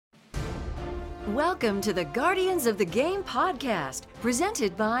Welcome to the Guardians of the Game podcast,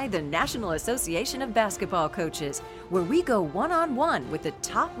 presented by the National Association of Basketball Coaches, where we go one-on-one with the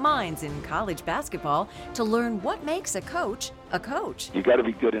top minds in college basketball to learn what makes a coach a coach. You got to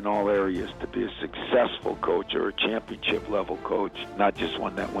be good in all areas to be a successful coach or a championship-level coach, not just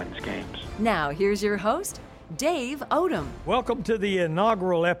one that wins games. Now, here's your host, Dave Odom. Welcome to the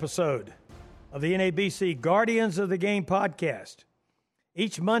inaugural episode of the NABC Guardians of the Game podcast.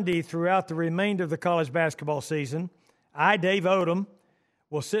 Each Monday throughout the remainder of the college basketball season, I, Dave Odom,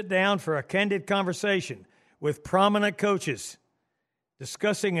 will sit down for a candid conversation with prominent coaches,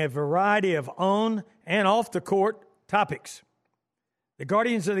 discussing a variety of on and off the court topics. The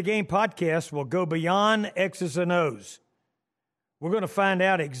Guardians of the Game podcast will go beyond X's and O's. We're going to find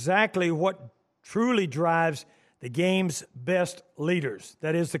out exactly what truly drives the game's best leaders,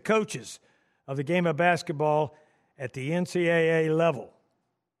 that is, the coaches of the game of basketball at the NCAA level.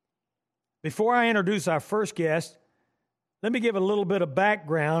 Before I introduce our first guest, let me give a little bit of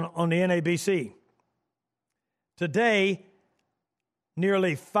background on the NABC. Today,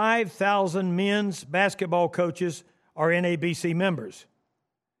 nearly 5,000 men's basketball coaches are NABC members.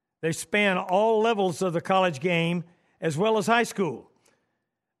 They span all levels of the college game as well as high school.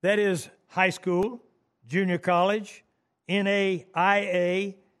 That is, high school, junior college,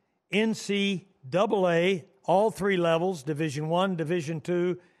 NAIA, NCAA, all three levels, Division I, Division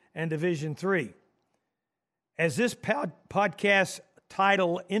II, and Division III. As this podcast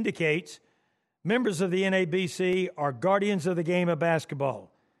title indicates, members of the NABC are guardians of the game of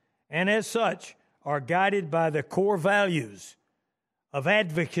basketball, and as such are guided by the core values of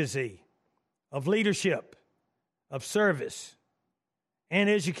advocacy, of leadership, of service, and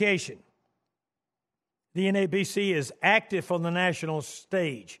education. The NABC is active on the national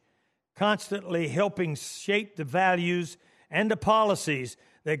stage, constantly helping shape the values and the policies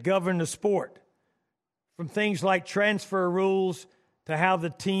that govern the sport, from things like transfer rules to how the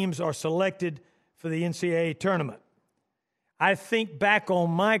teams are selected for the NCAA tournament. I think back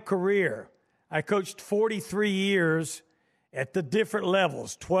on my career. I coached 43 years at the different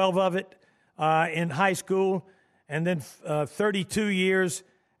levels, 12 of it in high school, and then 32 years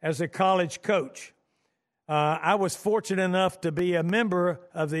as a college coach. I was fortunate enough to be a member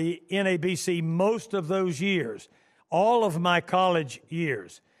of the NABC most of those years, all of my college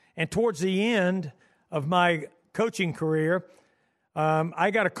years. And towards the end of my coaching career,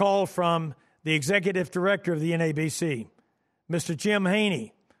 I got a call from the executive director of the NABC, Mr. Jim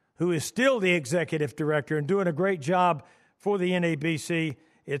Haney, who is still the executive director and doing a great job for the NABC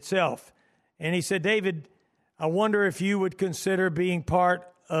itself. And he said, David, I wonder if you would consider being part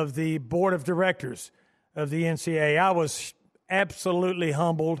of the board of directors of the NCAA. I was absolutely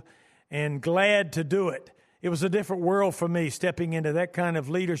humbled and glad to do it. It was a different world for me, stepping into that kind of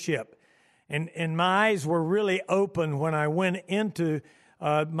leadership. And my eyes were really open when I went into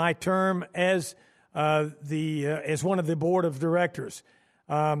my term as one of the board of directors.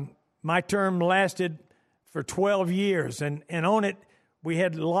 My term lasted for 12 years, and on it we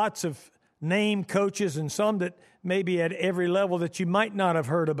had lots of named coaches and some that maybe at every level that you might not have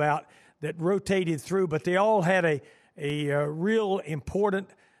heard about that rotated through, but they all had a real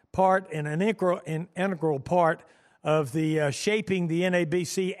important part and an integral part of the shaping the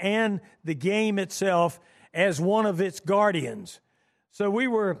NABC and the game itself as one of its guardians. So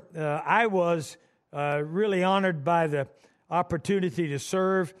I was really honored by the opportunity to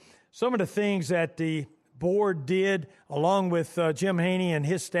serve. Some of the things that the board did, along with Jim Haney and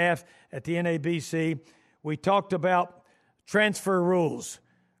his staff at the NABC, we talked about transfer rules.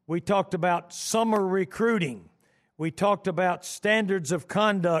 We talked about summer recruiting. We talked about standards of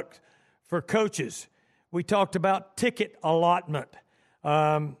conduct for coaches. We talked about ticket allotment,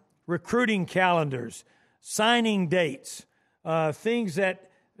 recruiting calendars, signing dates, things that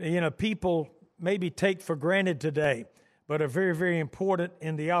people maybe take for granted today, but are very, very important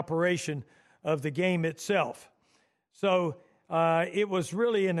in the operation of the game itself. So it was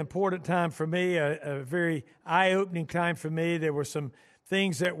really an important time for me, a very eye-opening time for me. There were some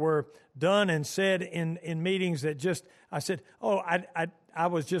things that were done and said in meetings that I said, I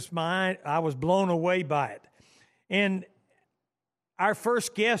was blown away by it. And our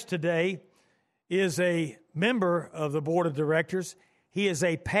first guest today is a member of the board of directors. He is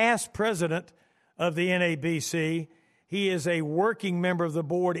a past president of the NABC. He is a working member of the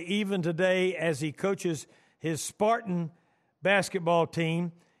board even today as he coaches his Spartan basketball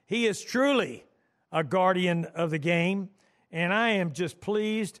team. He is truly a guardian of the game, and I am just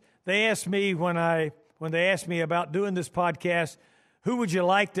pleased. They asked me when they asked me about doing this podcast, who would you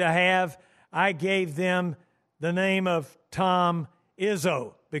like to have? I gave them the name of Tom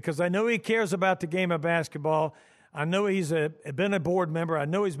Izzo. because I know he cares about the game of basketball. I know he's been a board member. I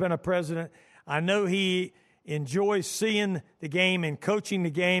know he's been a president. I know he enjoys seeing the game and coaching the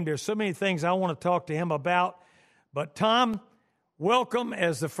game. There's so many things I want to talk to him about. But, Tom, welcome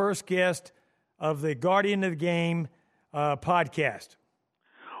as the first guest of the Guardian of the Game podcast.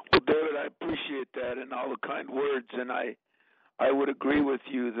 Well, David, I appreciate that and all the kind words. And I would agree with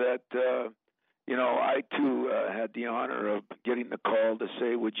you that, I, too, had the honor of getting the call to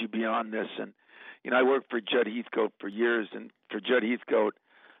say, would you be on this? And, I worked for Judd Heathcote for years. And for Judd Heathcote,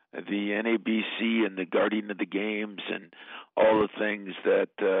 the NABC and the Guardian of the Games and all the things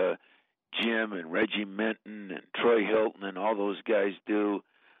that Jim and Reggie Minton and Troy Hilton and all those guys do,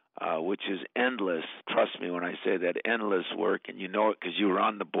 which is endless. Trust me when I say that, endless work, and you know it because you were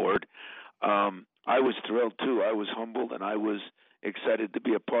on the board. I was thrilled, too. I was humbled, and I was excited to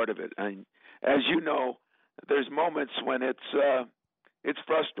be a part of it. And as you know, there's moments when it's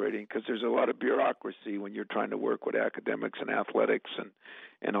frustrating because there's a lot of bureaucracy when you're trying to work with academics and athletics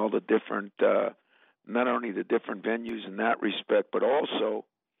and all the different, not only the different venues in that respect, but also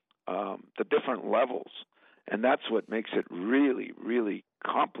the different levels. And that's what makes it really, really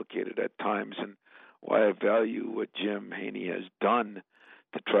complicated at times, and why I value what Jim Haney has done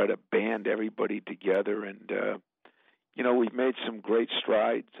to try to band everybody together. And, we've made some great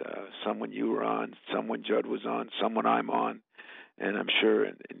strides, some when you were on, some when Judd was on, some when I'm on, and I'm sure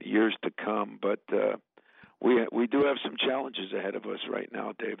in years to come. But we do have some challenges ahead of us right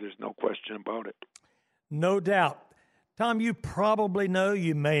now, Dave. There's no question about it. No doubt. Tom, you probably know,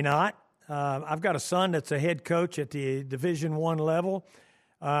 you may not. I've got a son that's a head coach at the Division I level.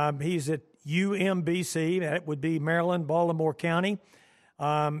 He's at UMBC. That would be Maryland, Baltimore County.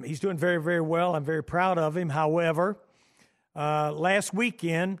 He's doing very, very well. I'm very proud of him. However, last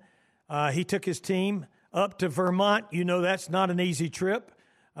weekend, he took his team up to Vermont. You know that's not an easy trip.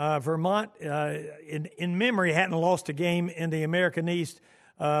 Vermont, in memory, hadn't lost a game in the American East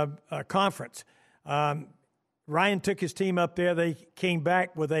Conference. Ryan took his team up there. They came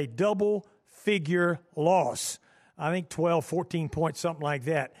back with a double-figure loss. I think 12, 14 points, something like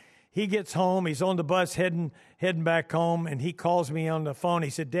that. He gets home. He's on the bus heading back home, and he calls me on the phone. He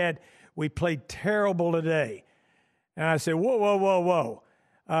said, "Dad, we played terrible today." And I said, whoa.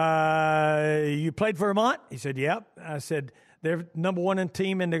 You played Vermont? He said, "Yep." I said, "They're number one in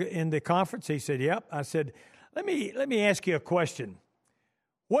team in the conference?" He said, "Yep." I said, let me ask you a question.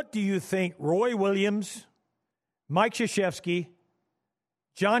 What do you think Roy Williams, Mike Krzyzewski,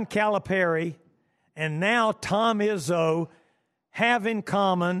 John Calipari, and now Tom Izzo have in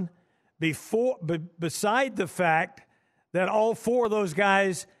common beside the fact that all four of those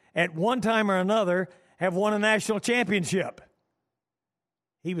guys at one time or another have won a national championship?"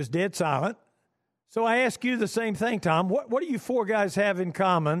 He was dead silent. So I ask you the same thing, Tom. What do you four guys have in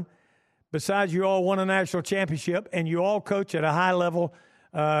common besides you all won a national championship and you all coach at a high-level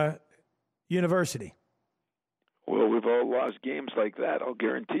university? Well, we've all lost games like that. I'll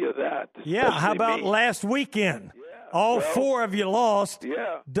guarantee you that. Yeah, how about last weekend? Yeah, four of you lost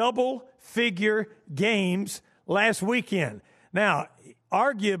double-figure games last weekend. Now,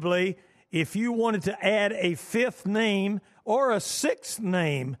 arguably, if you wanted to add a fifth name or a sixth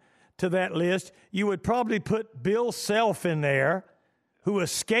name to that list, you would probably put Bill Self in there, who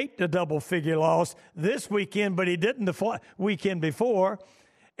escaped a double-figure loss this weekend, but he didn't the weekend before,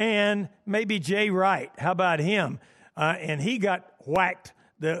 and maybe Jay Wright. How about him? And he got whacked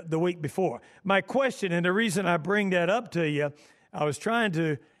the week before. My question, and the reason I bring that up to you, I was trying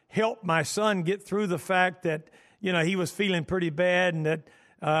to help my son get through the fact that, he was feeling pretty bad and that,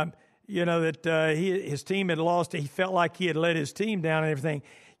 his team had lost. He felt like he had let his team down and everything.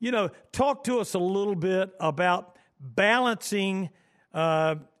 Talk to us a little bit about balancing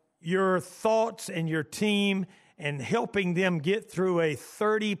your thoughts and your team and helping them get through a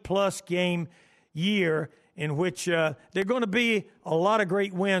 30-plus game year in which there are going to be a lot of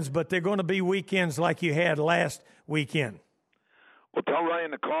great wins, but there are going to be weekends like you had last weekend. Well, tell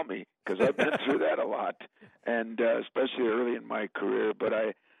Ryan to call me because I've been through that a lot, and especially early in my career. But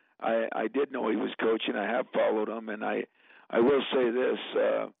I did know he was coaching. I have followed him, and I will say this.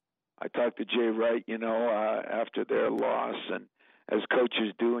 I talked to Jay Wright, after their loss, and as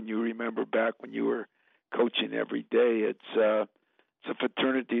coaches do, and you remember back when you were coaching every day, it's a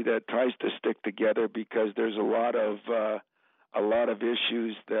fraternity that tries to stick together because there's a lot of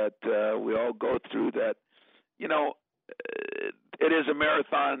issues that we all go through that, it is a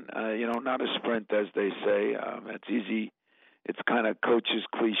marathon, not a sprint, as they say. It's easy. It's kind of coach's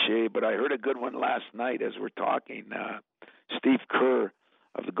cliche, but I heard a good one last night as we're talking. Steve Kerr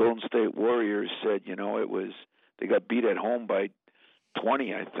of the Golden State Warriors said, they got beat at home by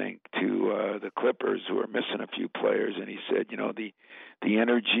 20, I think, to the Clippers, who were missing a few players, and he said, the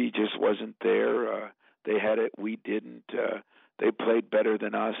energy just wasn't there. They had it, we didn't. They played better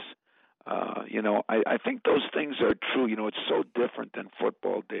than us. I think those things are true. It's so different than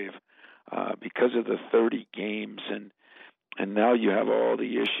football, Dave, because of the 30 games and now you have all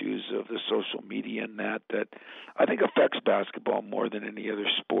the issues of the social media and that I think affects basketball more than any other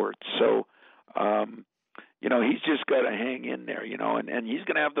sport. So, he's just got to hang in there, and he's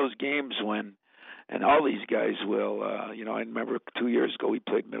going to have those games when, and all these guys will, I remember 2 years ago we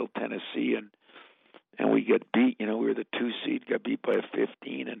played Middle Tennessee and we get beat, we were the 2 seed, got beat by a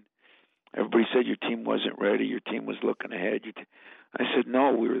 15, and everybody said your team wasn't ready, your team was looking ahead. I said,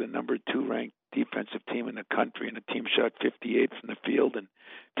 no, we were the number 2 ranked defensive team in the country, and the team shot 58 from the field and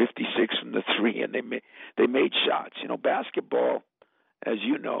 56 from the 3, and they made shots. Basketball, as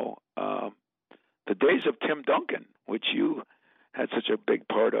you know, the days of Tim Duncan, which you had such a big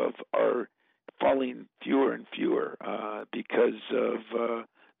part of, are falling fewer and fewer because of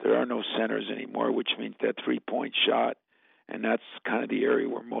there are no centers anymore, which means that 3-point shot, and that's kind of the area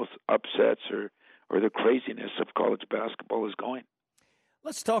where most upsets or the craziness of college basketball is going.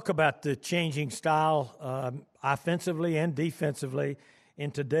 Let's talk about the changing style offensively and defensively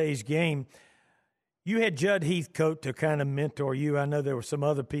in today's game. You had Judd Heathcote to kind of mentor you. I know there were some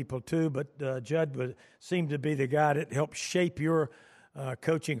other people too, but Judd seemed to be the guy that helped shape your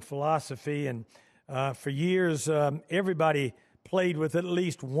coaching philosophy. And for years, everybody played with at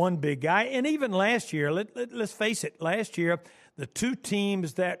least one big guy. And even last year, let's face it, last year, the 2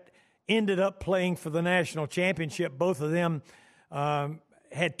 teams that ended up playing for the national championship, both of them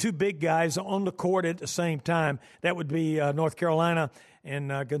had 2 big guys on the court at the same time. That would be North Carolina and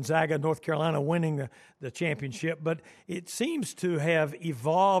Gonzaga, North Carolina winning the championship. But it seems to have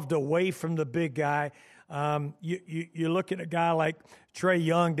evolved away from the big guy. You look at a guy like Trey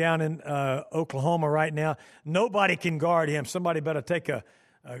Young down in Oklahoma right now. Nobody can guard him. Somebody better take a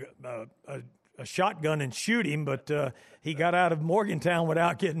shotgun and shoot him, but he got out of Morgantown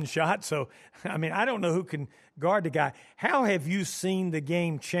without getting shot. So, I don't know who can guard the guy. How have you seen the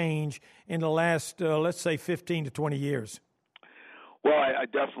game change in the last, let's say, 15 to 20 years? Well, I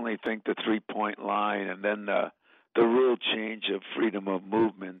definitely think the 3-point line and then the rule change of freedom of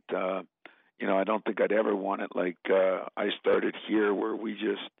movement. I don't think I'd ever want it like I started here, where we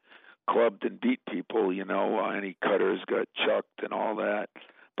just clubbed and beat people, any cutters got chucked and all that.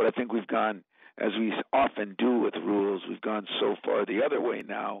 But I think we've gone, as we often do with rules, we've gone so far the other way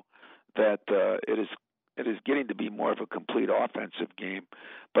now that it is getting to be more of a complete offensive game.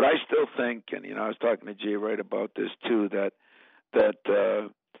 But I still think, and I was talking to Jay Wright about this too, that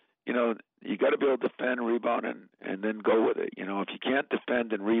you got to be able to defend, rebound, and then go with it. If you can't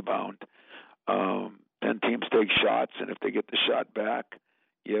defend and rebound, then teams take shots, and if they get the shot back,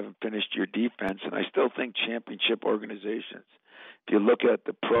 you haven't finished your defense. And I still think championship organizations, if you look at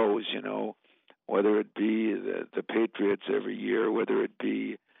the pros, whether it be the Patriots every year, whether it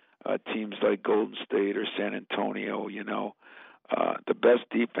be teams like Golden State or San Antonio, the best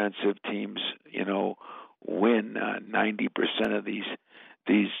defensive teams, win 90% of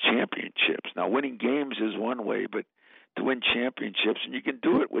these championships. Now, winning games is one way, but to win championships, and you can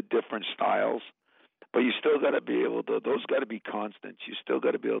do it with different styles, but you still got to be able to, those got to be constants. You still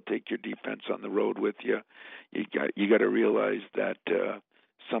got to be able to take your defense on the road with you. You got to realize that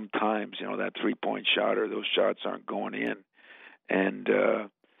sometimes, that 3-point shot or those shots aren't going in. And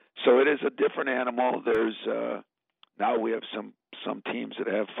so it is a different animal. There's now we have some teams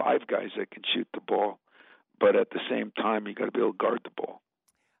that have 5 guys that can shoot the ball, but at the same time, you got to be able to guard the ball.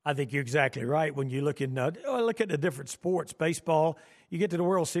 I think you're exactly right. When you look at the different sports, baseball, you get to the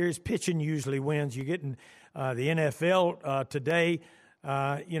World Series, pitching usually wins. You get in the NFL today.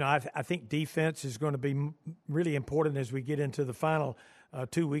 I think defense is going to be really important as we get into the final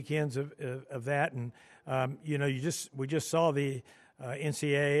 2 weekends of that. And we just saw the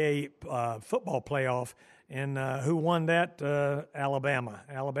NCAA football playoff, and who won that? Alabama.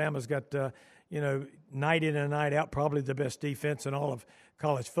 Alabama's got night in and night out probably the best defense in all of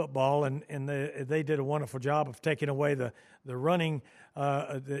college football, and they did a wonderful job of taking away the running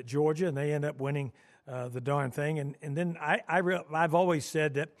at Georgia, and they end up winning the darn thing. And then I've always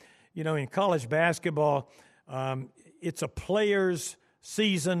said that, in college basketball, it's a player's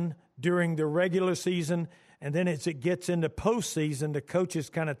season during the regular season, and then as it gets into postseason, the coaches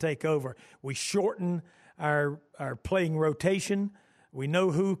kind of take over. We shorten our playing rotation. We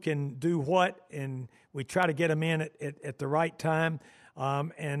know who can do what, and we try to get them in at the right time.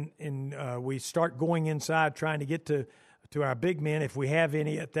 And we start going inside, trying to get to to our big men, if we have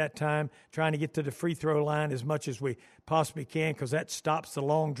any at that time, trying to get to the free throw line as much as we possibly can, because that stops the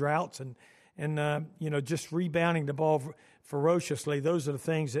long droughts and just rebounding the ball ferociously. Those are the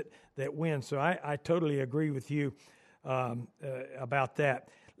things that win. So I totally agree with you about that.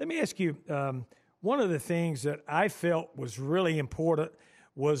 Let me ask you, one of the things that I felt was really important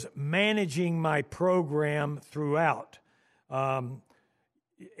was managing my program throughout. And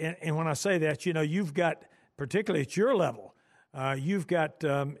when I say that, you've got, particularly at your level, you've got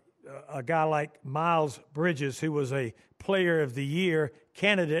a guy like Miles Bridges, who was a Player of the Year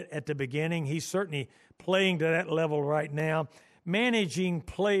candidate at the beginning. He's certainly playing to that level right now. Managing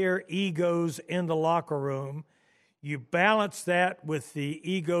player egos in the locker room. You balance that with the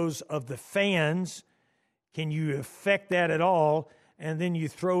egos of the fans. Can you affect that at all? And then you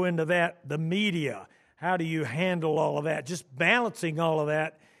throw into that the media. How do you handle all of that? Just balancing all of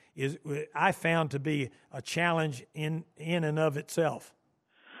that is, I found, to be a challenge in and of itself.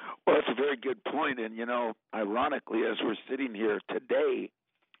 Well, that's a very good point. And, ironically, as we're sitting here today,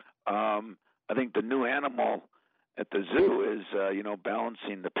 I think the new animal at the zoo is,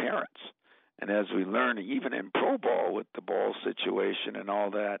 balancing the parents. And as we learn, even in pro ball with the ball situation and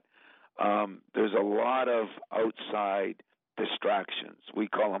all that, there's a lot of outside distractions. We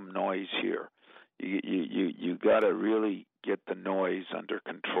call them noise here. You got to really get the noise under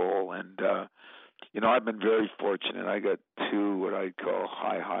control. And, I've been very fortunate. I got two what I call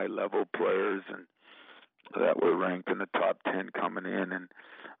high level players, and that were ranked in the top 10 coming in. And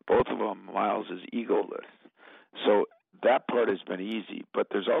both of them, Miles is egoless. So that part has been easy. But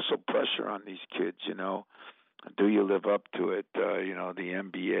there's also pressure on these kids, Do you live up to it? The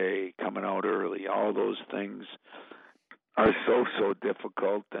NBA coming out early, all those things are so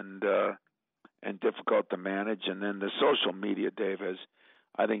difficult and difficult to manage. And then the social media, Dave, has,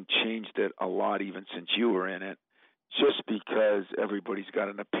 I think, changed it a lot even since you were in it, just because everybody's got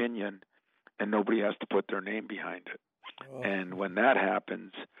an opinion and nobody has to put their name behind it. Oh. And when that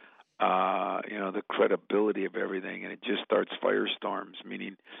happens, the credibility of everything, and it just starts firestorms,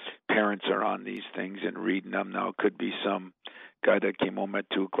 meaning parents are on these things and reading them. Now, it could be some guy that came home at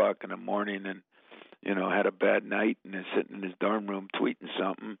 2 o'clock in the morning and, had a bad night and is sitting in his dorm room tweeting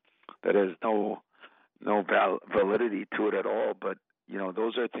something that has no validity to it at all. But,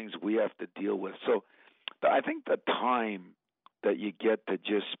 those are things we have to deal with. So I think the time that you get to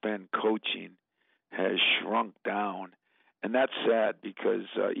just spend coaching has shrunk down. And that's sad because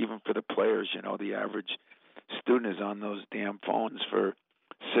even for the players, the average student is on those damn phones for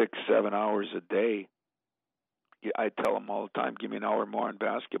 6-7 hours a day. I tell them all the time, give me an hour more in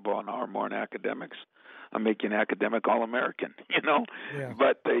basketball, an hour more in academics. I'm making academic All-American, Yeah.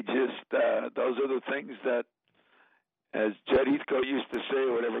 But they just, those are the things that, as Judd Heathcote used to say,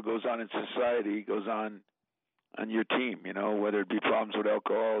 whatever goes on in society goes on your team, whether it be problems with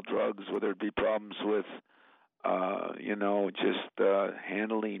alcohol, drugs, whether it be problems with,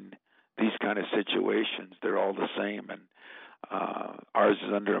 handling these kind of situations. They're all the same. And ours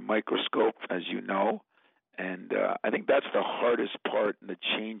is under a microscope, as you know. And I think that's the hardest part in the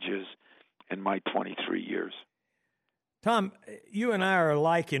changes in my 23 years. Tom, you and I are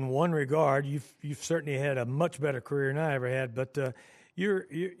alike in one regard. You've certainly had a much better career than I ever had, but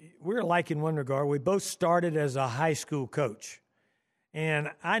we're alike in one regard. We both started as a high school coach.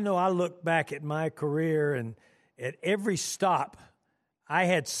 And I know I look back at my career, and at every stop, I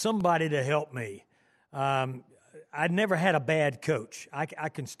had somebody to help me. I never had a bad coach. I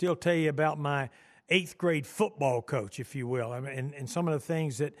can still tell you about my 8th grade football coach, if you will, and some of the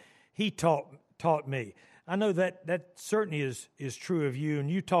things that he taught me. I know that certainly is true of you, and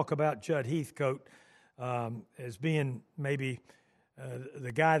you talk about Judd Heathcote as being maybe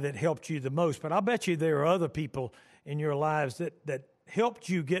the guy that helped you the most. But I'll bet you there are other people in your lives that helped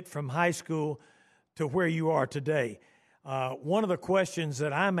you get from high school to where you are today. One of the questions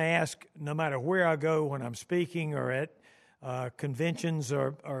that I'm asked, no matter where I go when I'm speaking or at conventions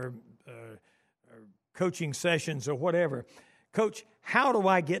or coaching sessions or whatever, Coach, how do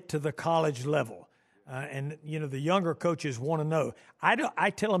I get to the college level? And the younger coaches want to know. I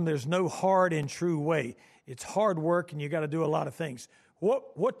tell them there's no hard and true way. It's hard work, and you got to do a lot of things.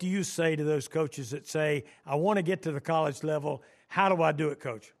 What do you say to those coaches that say, I want to get to the college level? How do I do it,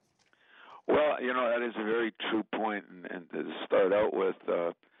 Coach? Well, that is a very true point. And to start out with,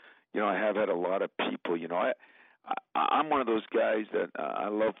 I have had a lot of people. I'm one of those guys that I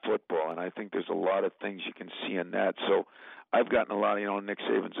love football, and I think there's a lot of things you can see in that. So I've gotten a lot of, Nick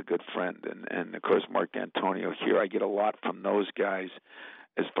Saban's a good friend, and of course Mark Antonio here. I get a lot from those guys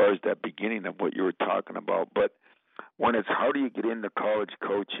as far as that beginning of what you were talking about. But when it's how do you get into college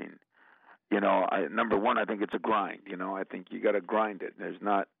coaching, number one, I think it's a grind. I think you got to grind it. There's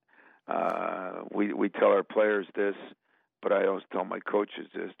not. We tell our players this, but I always tell my coaches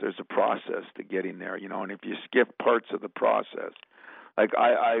this. There's a process to getting there. And if you skip parts of the process, like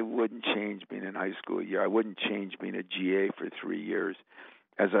I wouldn't change being in high school a year. I wouldn't change being a GA for 3 years.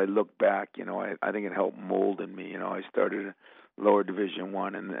 As I look back, I think it helped mold in me. I started lower Division I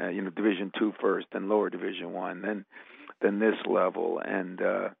and Division II first, then lower Division I, then this level, and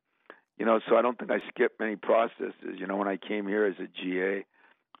so I don't think I skipped many processes. When I came here as a GA,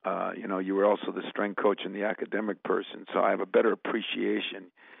 you were also the strength coach and the academic person, so I have a better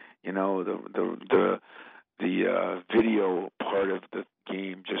appreciation. The video part of the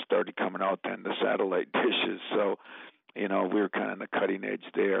game just started coming out then, the satellite dishes. So, we were kind of on the cutting edge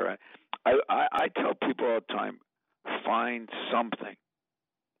there. I tell people all the time, find something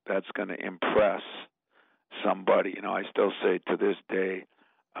that's going to impress somebody. I still say to this day,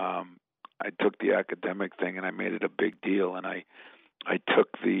 I took the academic thing and I made it a big deal, and I took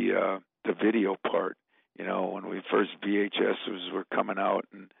the video part. When we first VHSs were coming out,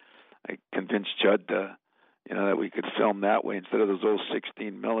 and I convinced Judd that we could film that way instead of those old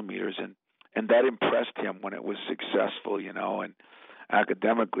 16 millimeters, and that impressed him when it was successful. And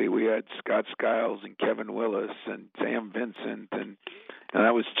academically, we had Scott Skiles and Kevin Willis and Sam Vincent, and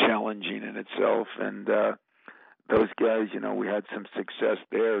that was challenging in itself. And those guys, we had some success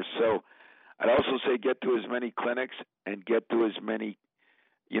there. So I'd also say get to as many clinics and get to as many,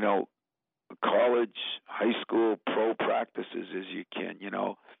 college, high school, pro practices as you can.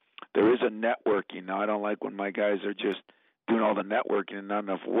 There is a networking. Now, I don't like when my guys are just doing all the networking and not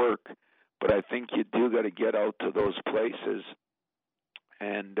enough work, but I think you do got to get out to those places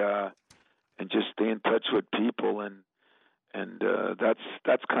and just stay in touch with people, and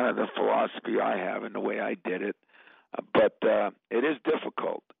that's kind of the philosophy I have and the way I did it. But it is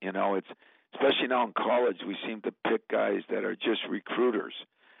difficult, It's especially now in college. We seem to pick guys that are just recruiters,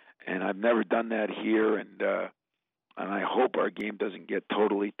 and I've never done that here, and I hope our game doesn't get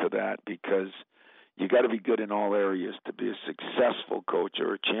totally to that, because you got to be good in all areas to be a successful coach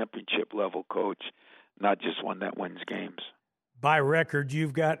or a championship level coach, not just one that wins games. By record,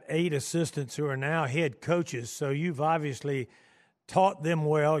 you've got 8 assistants who are now head coaches, so you've obviously taught them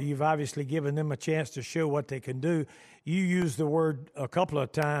well. You've obviously given them a chance to show what they can do. You used the word a couple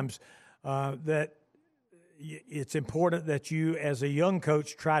of times that it's important that you, as a young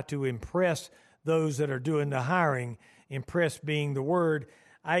coach, try to impress those that are doing the hiring, impress being the word.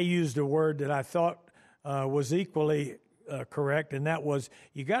 I used a word that I thought was equally correct, and that was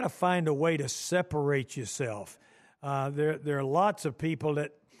you got to find a way to separate yourself. There are lots of people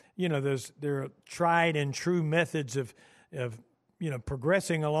that, there are tried and true methods of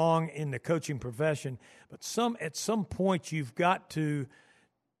progressing along in the coaching profession, but at some point you've got to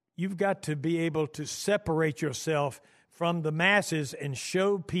be able to separate yourself from the masses and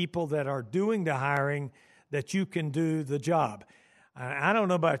show people that are doing the hiring that you can do the job. I don't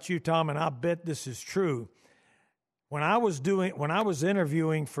know about you, Tom, and I bet this is true. When I was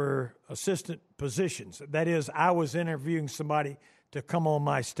interviewing for assistant positions, that is, I was interviewing somebody to come on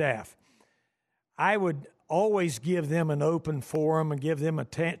my staff, I would always give them an open forum and give them a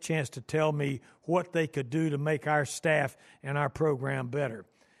chance to tell me what they could do to make our staff and our program better.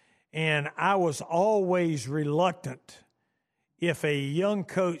 And I was always reluctant if a young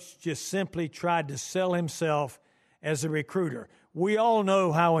coach just simply tried to sell himself as a recruiter. We all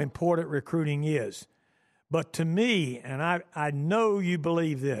know how important recruiting is. But to me, and I know you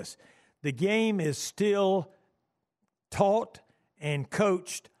believe this, the game is still taught and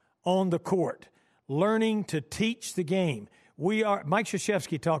coached on the court, learning to teach the game. Mike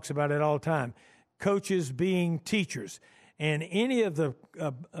Krzyzewski talks about it all the time, coaches being teachers. And any of the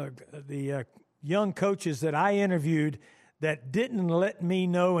young coaches that I interviewed that didn't let me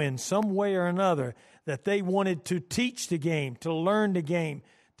know in some way or another that they wanted to teach the game, to learn the game,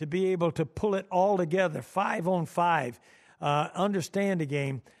 to be able to pull it all together, 5-on-5, understand the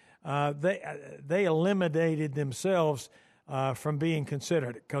game, they eliminated themselves from being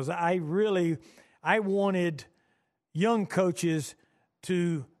considered. Because I wanted young coaches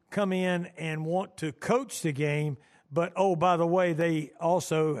to come in and want to coach the game, but, oh, by the way, they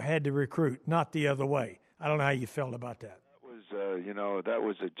also had to recruit, not the other way. I don't know how you felt about that. That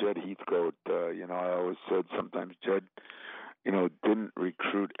was a Judd Heathcote. I always said sometimes Judd, didn't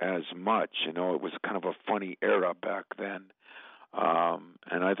recruit as much. It was kind of a funny era back then.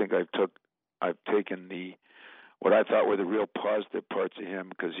 And I think I've taken what I thought were the real positive parts of him,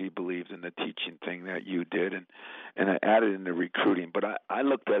 because he believed in the teaching thing that you did, and I added in the recruiting. But I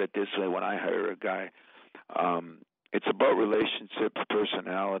looked at it this way when I hire a guy. It's about relationships,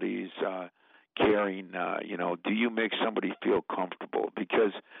 personalities, caring, do you make somebody feel comfortable?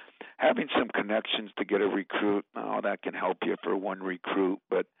 Because having some connections to get a recruit, that can help you for one recruit,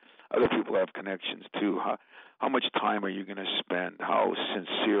 but other people have connections too. How much time are you going to spend? How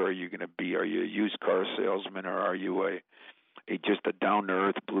sincere are you going to be? Are you a used car salesman, or are you just a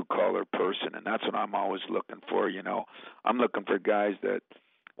down-to-earth, blue-collar person? And that's what I'm always looking for. I'm looking for guys that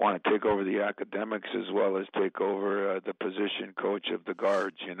want to take over the academics as well as take over the position coach of the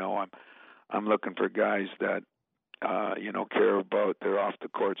guards. I'm looking for guys that care about their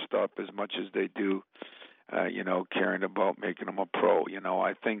off-the-court stuff as much as they do, caring about making them a pro.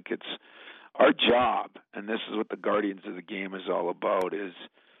 I think it's our job, and this is what the Guardians of the Game is all about, is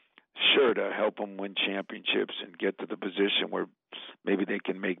sure to help them win championships and get to the position where maybe they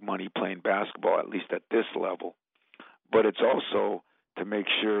can make money playing basketball, at least at this level. But it's also to make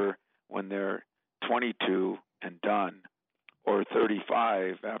sure when they're 22 and done, or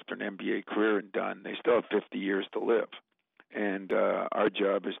 35 after an NBA career and done, they still have 50 years to live. And our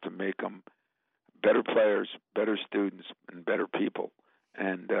job is to make them better players, better students, and better people.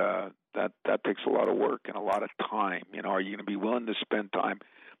 And that takes a lot of work and a lot of time. Are you going to be willing to spend time?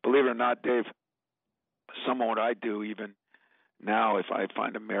 Believe it or not, Dave, some of what I do, even now, if I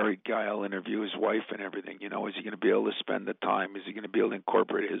find a married guy, I'll interview his wife and everything. Is he going to be able to spend the time? Is he going to be able to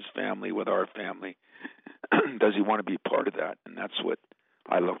incorporate his family with our family? Does he want to be part of that? And that's what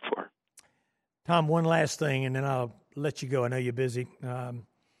I look for. Tom, one last thing, and then I'll let you go. I know you're busy.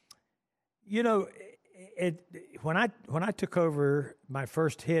 When I took over my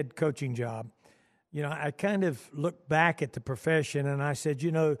first head coaching job, I kind of looked back at the profession and I said,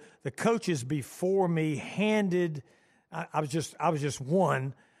 the coaches before me handed, I was just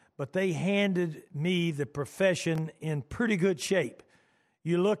one, but they handed me the profession in pretty good shape.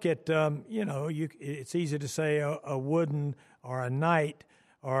 You look at, it's easy to say a Wooden or a Knight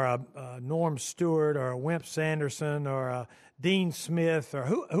or a Norm Stewart or a Wimp Sanderson or a Dean Smith or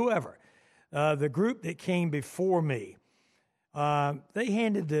whoever. The group that came before me, they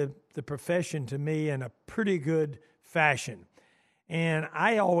handed the profession to me in a pretty good fashion. And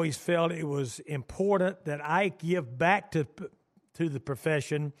I always felt it was important that I give back to the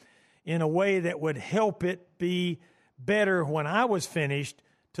profession in a way that would help it be better when I was finished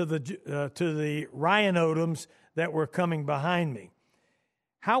to the Ryan Odoms that were coming behind me.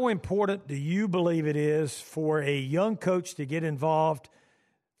 How important do you believe it is for a young coach to get involved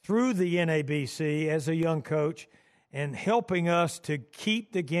through the NABC as a young coach and helping us to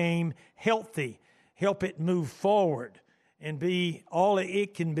keep the game healthy, help it move forward, and be all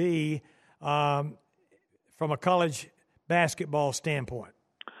it can be from a college basketball standpoint?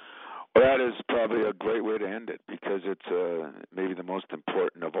 Well, that is probably a great way to end it, because it's maybe the most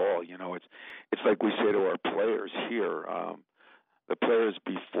important of all. It's like we say to our players here, the players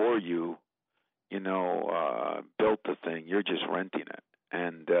before you, built the thing. You're just renting it.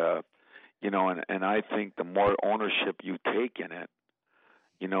 And, and I think the more ownership you take in it,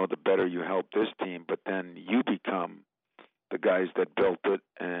 the better you help this team. But then you become the guys that built it,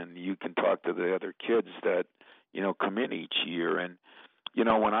 and you can talk to the other kids that, come in each year. And,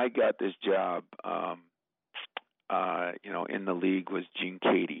 when I got this job, in the league was Gene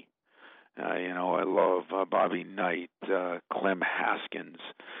Cady. I love Bobby Knight, Clem Haskins,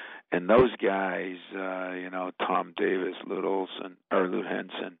 and those guys, Tom Davis, Lou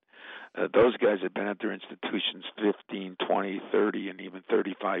Henson, those guys have been at their institutions 15, 20, 30, and even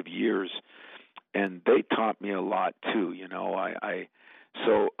 35 years, and they taught me a lot too.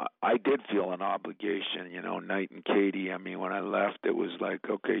 So I did feel an obligation. Knight and Cady. When I left, it was like,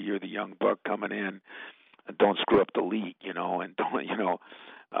 okay, you're the young buck coming in, don't screw up the league, and don't,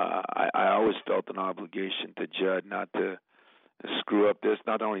 I always felt an obligation to Judd not to screw up this,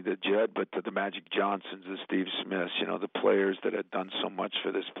 not only to Judd, but to the Magic Johnsons, the Steve Smiths, the players that had done so much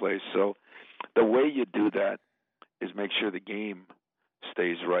for this place. So the way you do that is make sure the game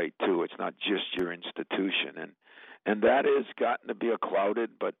stays right, too. It's not just your institution. And that has gotten to be a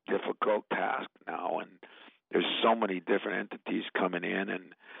clouded but difficult task now. And there's so many different entities coming in,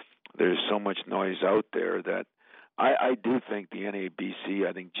 and there's so much noise out there that I do think the NABC,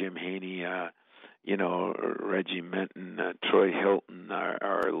 I think Jim Haney, Reggie Minton, Troy Hilton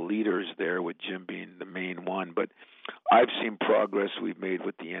are leaders there, with Jim being the main one. But I've seen progress we've made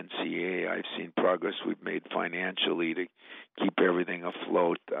with the NCAA. I've seen progress we've made financially to keep everything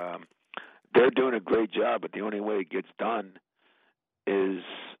afloat. They're doing a great job, but the only way it gets done is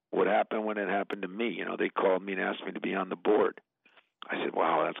what happened when it happened to me. They called me and asked me to be on the board. I said,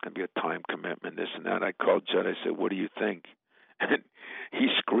 wow, that's going to be a time commitment, this and that. I called Judd. I said, what do you think? And he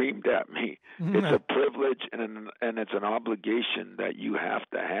screamed at me. It's a privilege and it's an obligation that you have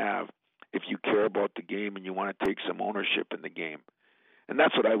to have if if you care about the game and you want to take some ownership in the game. And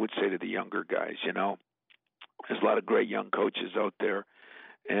that's what I would say to the younger guys, you know. There's a lot of great young coaches out there,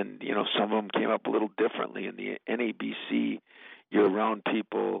 and, you know, some of them came up a little differently. In the NABC, you're around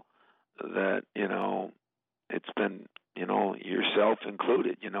people that, you know, it's been, you know, yourself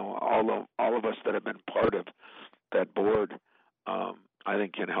included, you know, all of us that have been part of that board, I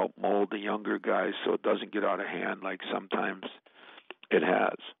think can help mold the younger guys so it doesn't get out of hand like sometimes it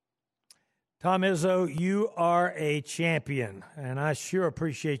has. Tom Izzo, you are a champion, and I sure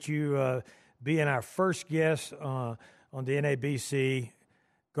appreciate you being our first guest on the NABC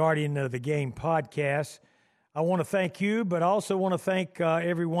Guardian of the Game podcast. I want to thank you, but I also want to thank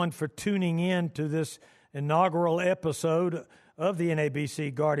everyone for tuning in to this inaugural episode of the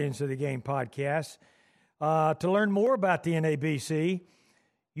NABC Guardians of the Game podcast. To learn more about the NABC,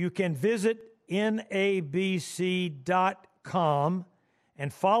 you can visit nabc.com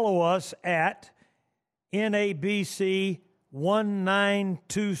and follow us at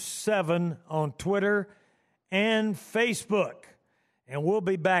NABC1927 on Twitter and Facebook. And we'll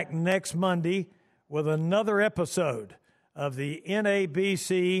be back next Monday with another episode of the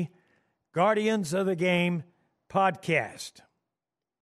NABC Guardians of the Game podcast.